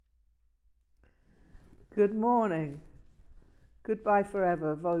Good morning. Goodbye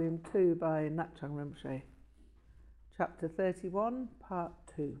Forever, Volume 2 by Ngakpa Chögyam Rinpoche. Chapter 31, Part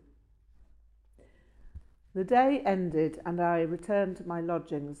 2. The day ended and I returned to my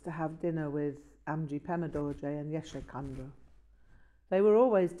lodgings to have dinner with Amji Pema Dorje and Yeshé Khandro. They were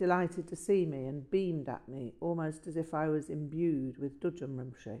always delighted to see me and beamed at me, almost as if I was imbued with Düd'jom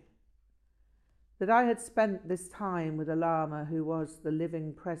Rinpoche. That I had spent this time with a Lama who was the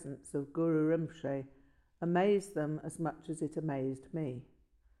living presence of Guru Rinpoche amazed them as much as it amazed me.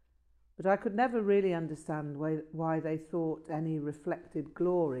 But I could never really understand why they thought any reflected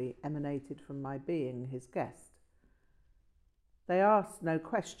glory emanated from my being his guest. They asked no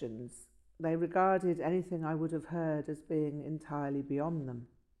questions. They regarded anything I would have heard as being entirely beyond them.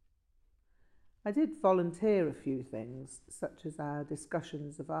 I did volunteer a few things, such as our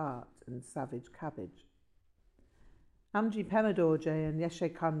discussions of art and savage cabbage. Amji Pema Dorje and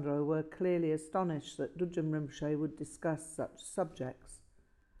Yeshé Khandro were clearly astonished that Düd'jom Rinpoche would discuss such subjects,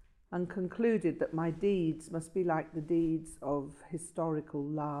 and concluded that my deeds must be like the deeds of historical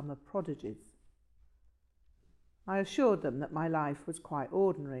Lama prodigies. I assured them that my life was quite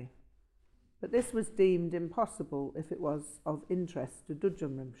ordinary, but this was deemed impossible if it was of interest to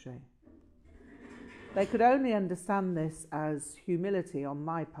Düd'jom Rinpoche. They could only understand this as humility on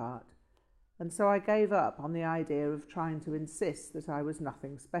my part, and so I gave up on the idea of trying to insist that I was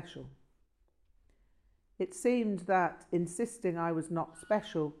nothing special. It seemed that insisting I was not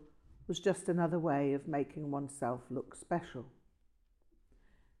special was just another way of making oneself look special.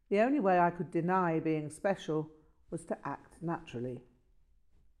 The only way I could deny being special was to act naturally.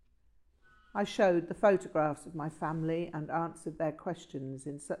 I showed the photographs of my family and answered their questions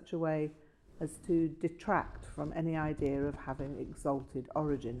in such a way as to detract from any idea of having exalted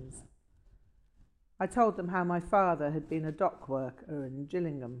origins. I told them how my father had been a dock worker in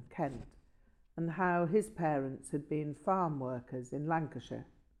Gillingham, Kent, and how his parents had been farm workers in Lancashire.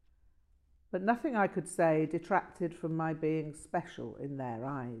 But nothing I could say detracted from my being special in their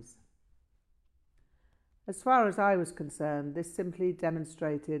eyes. As far as I was concerned, this simply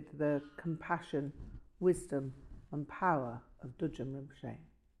demonstrated the compassion, wisdom, and power of Düd'jom Rinpoche.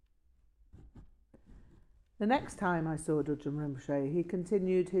 The next time I saw Düd'jom Rinpoche, he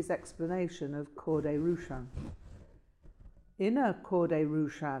continued his explanation of Kode Rushan. In a Kode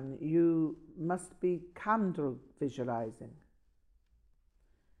Rushan, you must be candidly visualizing.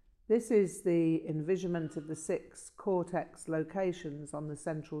 This is the envisionment of the 6 cortex locations on the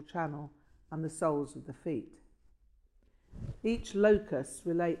central channel and the soles of the feet. Each locus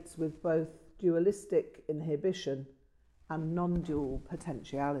relates with both dualistic inhibition and non-dual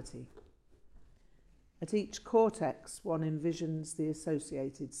potentiality. At each cortex, one envisions the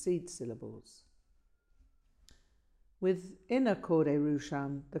associated seed syllables. With inner Kode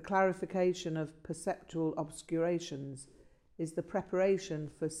Rushan, the clarification of perceptual obscurations is the preparation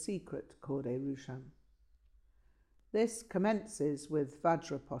for secret Kode Rushan. This commences with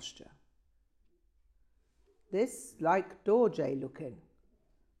Vajra posture. This like Dorje looking?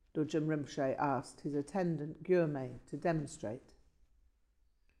 Düd'jom Rinpoche asked his attendant Gyurme to demonstrate.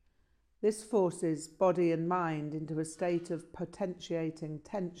 This forces body and mind into a state of potentiating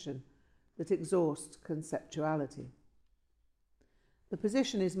tension that exhausts conceptuality. The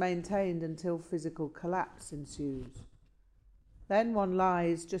position is maintained until physical collapse ensues. Then one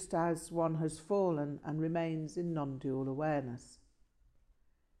lies just as one has fallen and remains in non-dual awareness.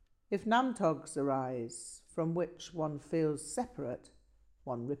 If namtogs arise, from which one feels separate,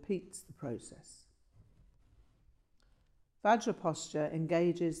 one repeats the process. Vajra posture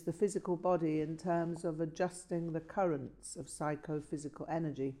engages the physical body in terms of adjusting the currents of psychophysical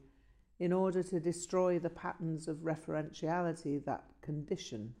energy in order to destroy the patterns of referentiality that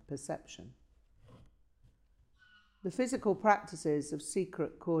condition perception. The physical practices of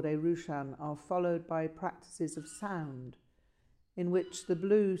secret Kode Rushan are followed by practices of sound, in which the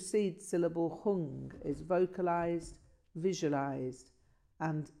blue seed syllable hung is vocalized, visualized,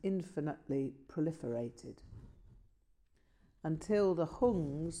 and infinitely proliferated, until the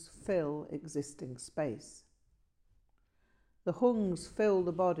hungs fill existing space. The hungs fill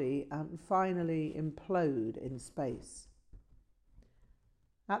the body and finally implode in space.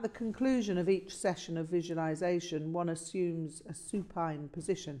 At the conclusion of each session of visualization, one assumes a supine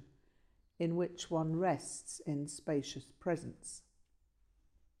position in which one rests in spacious presence.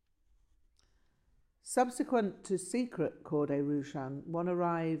 Subsequent to secret Kode Rushan, one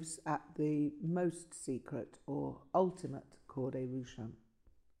arrives at the most secret or ultimate Kode Rushan.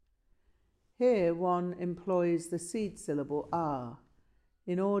 Here one employs the seed syllable R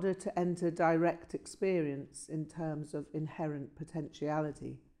in order to enter direct experience in terms of inherent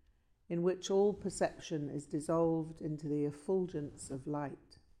potentiality, in which all perception is dissolved into the effulgence of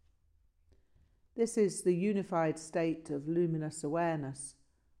light. This is the unified state of luminous awareness,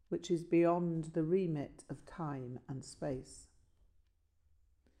 which is beyond the remit of time and space.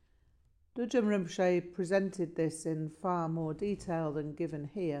 Düd'jom Rinpoche presented this in far more detail than given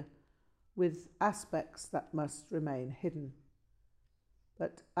here, with aspects that must remain hidden.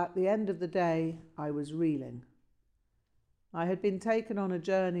 But at the end of the day, I was reeling. I had been taken on a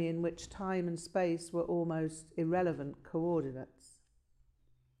journey in which time and space were almost irrelevant coordinates.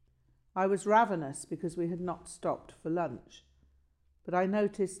 I was ravenous because we had not stopped for lunch, but I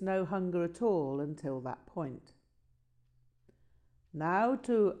noticed no hunger at all until that point. "Now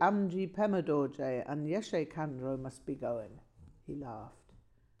to Amji Pema Dorje and Yeshe Kandro must be going," he laughed.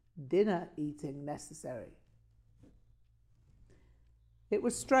 "Dinner eating necessary." It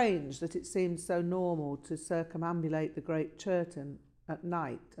was strange that it seemed so normal to circumambulate the great Churton at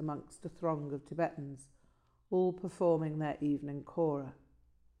night amongst a throng of Tibetans, all performing their evening kora.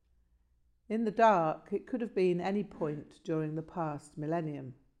 In the dark, it could have been any point during the past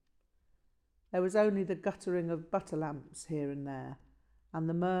millennium. There was only the guttering of butter lamps here and there, and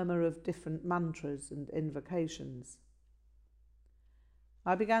the murmur of different mantras and invocations.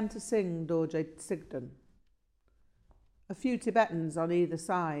 I began to sing Dorje Tsigden. A few Tibetans on either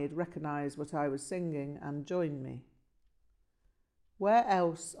side recognised what I was singing and joined me. Where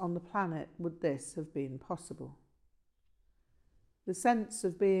else on the planet would this have been possible? The sense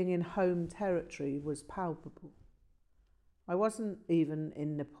of being in home territory was palpable. I wasn't even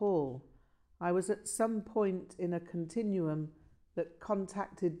in Nepal. I was at some point in a continuum that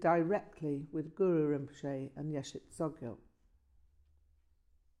contacted directly with Guru Rinpoche and Yeshe Tsogyal.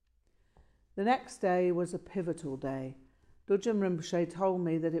 The next day was a pivotal day. Düd'jom Rinpoche told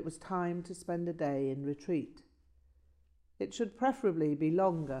me that it was time to spend a day in retreat. It should preferably be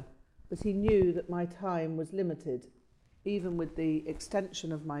longer, but he knew that my time was limited, even with the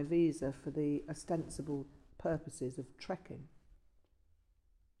extension of my visa for the ostensible purposes of trekking.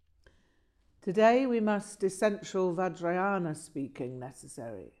 "Today we must essential Vajrayana speaking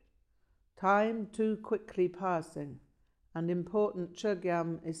necessary. Time too quickly passing, and important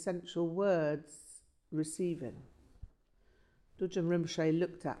Chögyam essential words receiving." Düd'jom Rinpoche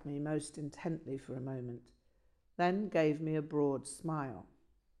looked at me most intently for a moment, then gave me a broad smile.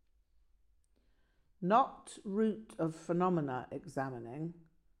 "Not root of phenomena examining,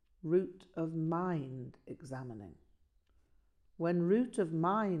 root of mind examining. When root of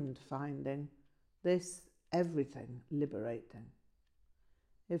mind finding, this everything liberating.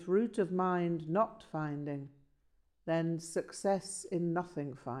 If root of mind not finding, then success in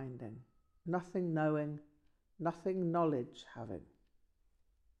nothing finding, nothing knowing, nothing knowledge having.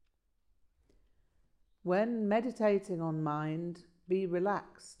 When meditating on mind, be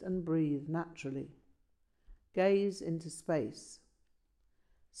relaxed and breathe naturally. Gaze into space.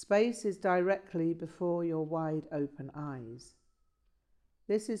 Space is directly before your wide open eyes.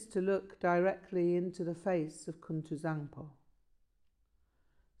 This is to look directly into the face of Kuntuzangpo.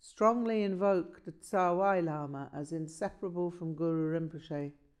 Strongly invoke the Tsawai Lama as inseparable from Guru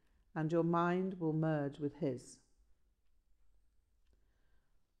Rinpoche, and your mind will merge with his.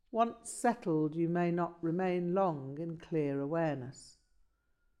 Once settled, you may not remain long in clear awareness.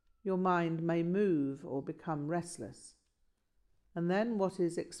 Your mind may move or become restless, and then what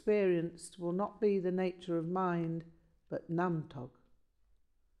is experienced will not be the nature of mind, but namtog.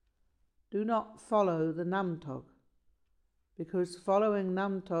 Do not follow the namtog, because following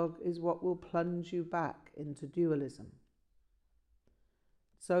namtog is what will plunge you back into dualism.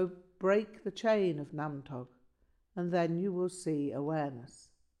 So break the chain of namtog, and then you will see awareness.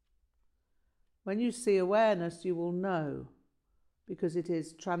 When you see awareness, you will know, because it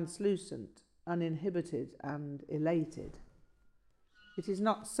is translucent, uninhibited, and elated. It is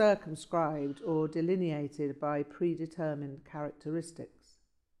not circumscribed or delineated by predetermined characteristics.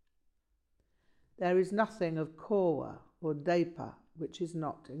 There is nothing of kowa or depa which is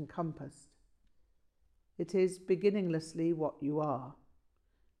not encompassed. It is beginninglessly what you are.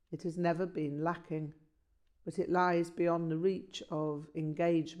 It has never been lacking, but it lies beyond the reach of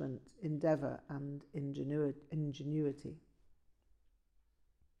engagement, endeavour, and ingenuity.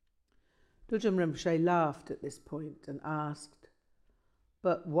 Düd'jom Rinpoche laughed at this point and asked,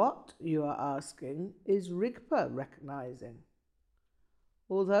 "But what you are asking is Rigpa recognising.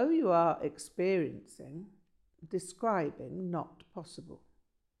 Although you are experiencing, describing not possible.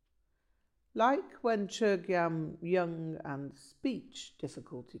 Like when Chögyam young and speech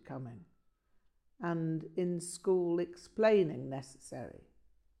difficulty coming, and in school explaining necessary.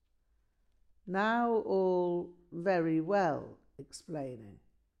 Now all very well explaining,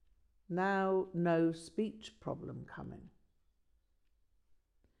 now no speech problem coming.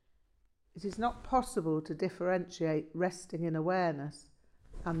 It is not possible to differentiate resting in awareness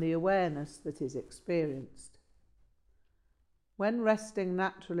and the awareness that is experienced. When resting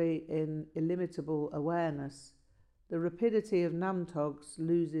naturally in illimitable awareness, the rapidity of namtogs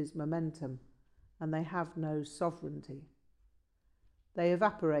loses momentum and they have no sovereignty. They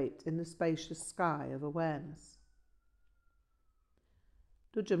evaporate in the spacious sky of awareness.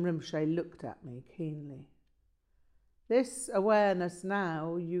 Düd'jom Rinpoche looked at me keenly. This awareness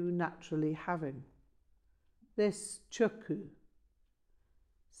now you naturally having, this chöku,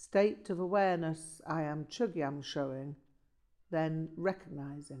 state of awareness I am Chögyam showing, then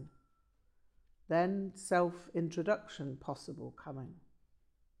recognizing, then self-introduction possible coming.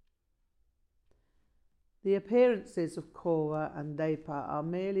 The appearances of Kowa and Depa are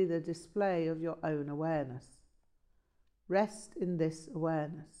merely the display of your own awareness. Rest in this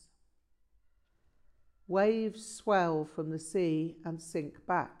awareness. Waves swell from the sea and sink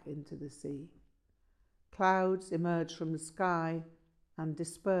back into the sea. Clouds emerge from the sky and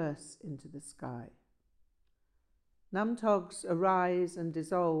disperse into the sky. Namtogs arise and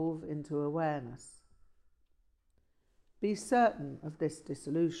dissolve into awareness. Be certain of this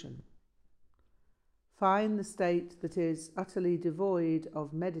dissolution. Find the state that is utterly devoid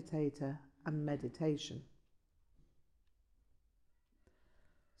of meditator and meditation.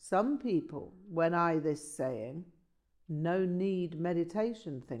 Some people, when I this saying, no need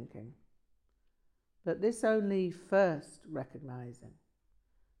meditation thinking, but this only first recognizing.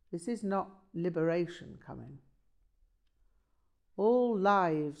 This is not liberation coming. All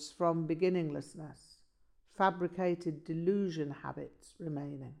lives from beginninglessness, fabricated delusion habits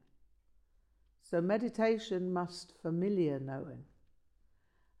remaining. So meditation must familiar knowing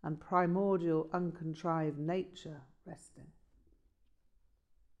and primordial uncontrived nature resting.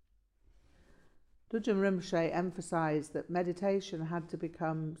 Düd'jom Rinpoche emphasized that meditation had to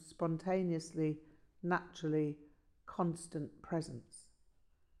become spontaneously, naturally, constant presence,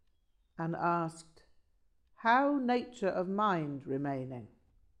 and asked, how nature of mind remaining?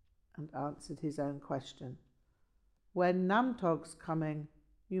 And answered his own question. When namtogs coming,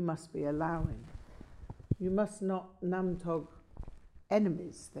 you must be allowing. You must not namtog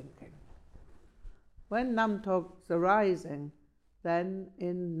enemies thinking. When namtogs arising, then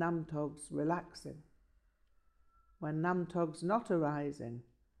in namtogs relaxing. When namtogs not arising,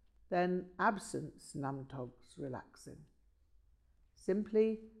 then absence namtogs relaxing.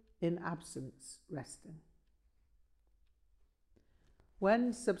 Simply in absence resting.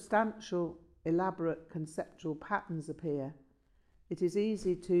 When substantial, elaborate conceptual patterns appear, it is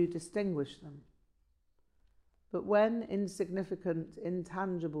easy to distinguish them. But when insignificant,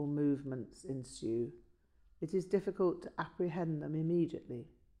 intangible movements ensue, it is difficult to apprehend them immediately.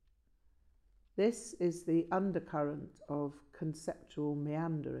 This is the undercurrent of conceptual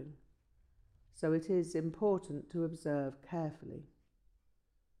meandering, so it is important to observe carefully.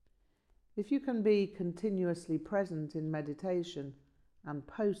 If you can be continuously present in meditation and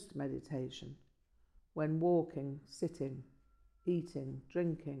post-meditation, when walking, sitting, eating,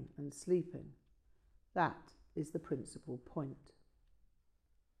 drinking and sleeping, that is the principal point.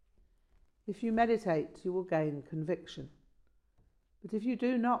 If you meditate, you will gain conviction. But if you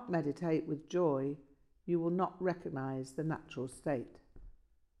do not meditate with joy, you will not recognize the natural state.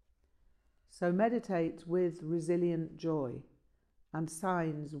 So meditate with resilient joy, and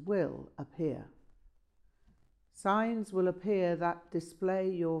signs will appear. Signs will appear that display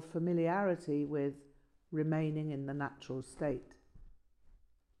your familiarity with remaining in the natural state.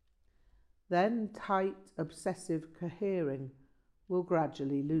 Then tight, obsessive cohering will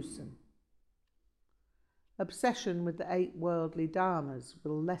gradually loosen. Obsession with the 8 worldly dharmas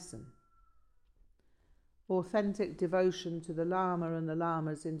will lessen. Authentic devotion to the Lama and the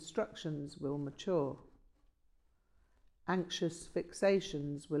Lama's instructions will mature. Anxious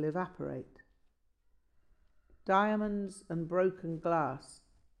fixations will evaporate. Diamonds and broken glass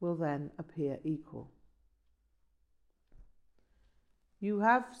will then appear equal. You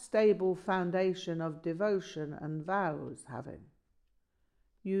have stable foundation of devotion and vows having.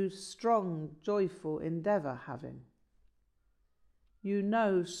 You strong, joyful endeavour having. You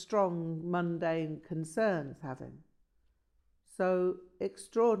know strong, mundane concerns having. So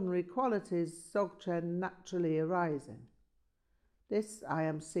extraordinary qualities sojourn naturally arising. This I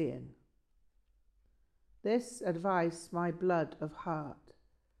am seeing. This advice my blood of heart,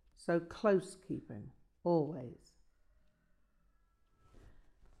 so close keeping, always.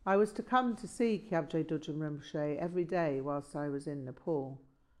 I was to come to see Kyabjé Düd'jom Rinpoche every day whilst I was in Nepal,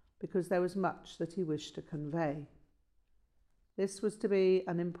 because there was much that he wished to convey. This was to be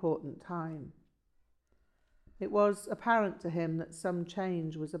an important time. It was apparent to him that some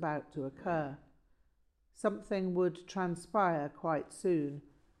change was about to occur. Something would transpire quite soon,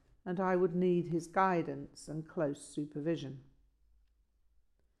 and I would need his guidance and close supervision.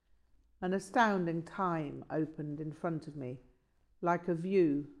 An astounding time opened in front of me, like a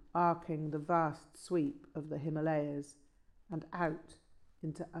view arcing the vast sweep of the Himalayas and out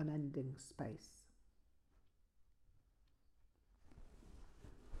into unending space.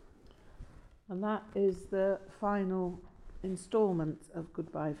 And that is the final instalment of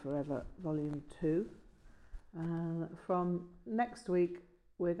Goodbye Forever, Volume 2. From next week,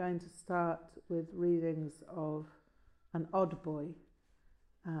 we're going to start with readings of An Odd Boy.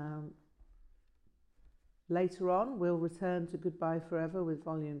 Later on, we'll return to Goodbye Forever with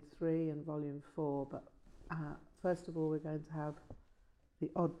Volume 3 and Volume 4, but first of all, we're going to have The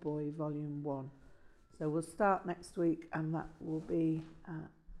Odd Boy, Volume 1. So we'll start next week, and that will be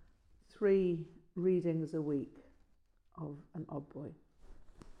 3 readings a week of An Odd Boy.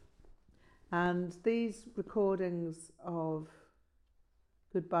 And these recordings of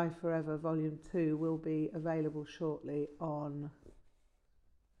Goodbye Forever Volume 2 will be available shortly on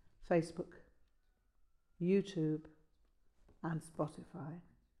Facebook, YouTube and Spotify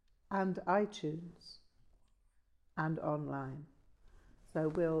and iTunes and online. So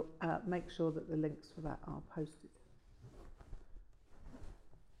we'll make sure that the links for that are posted.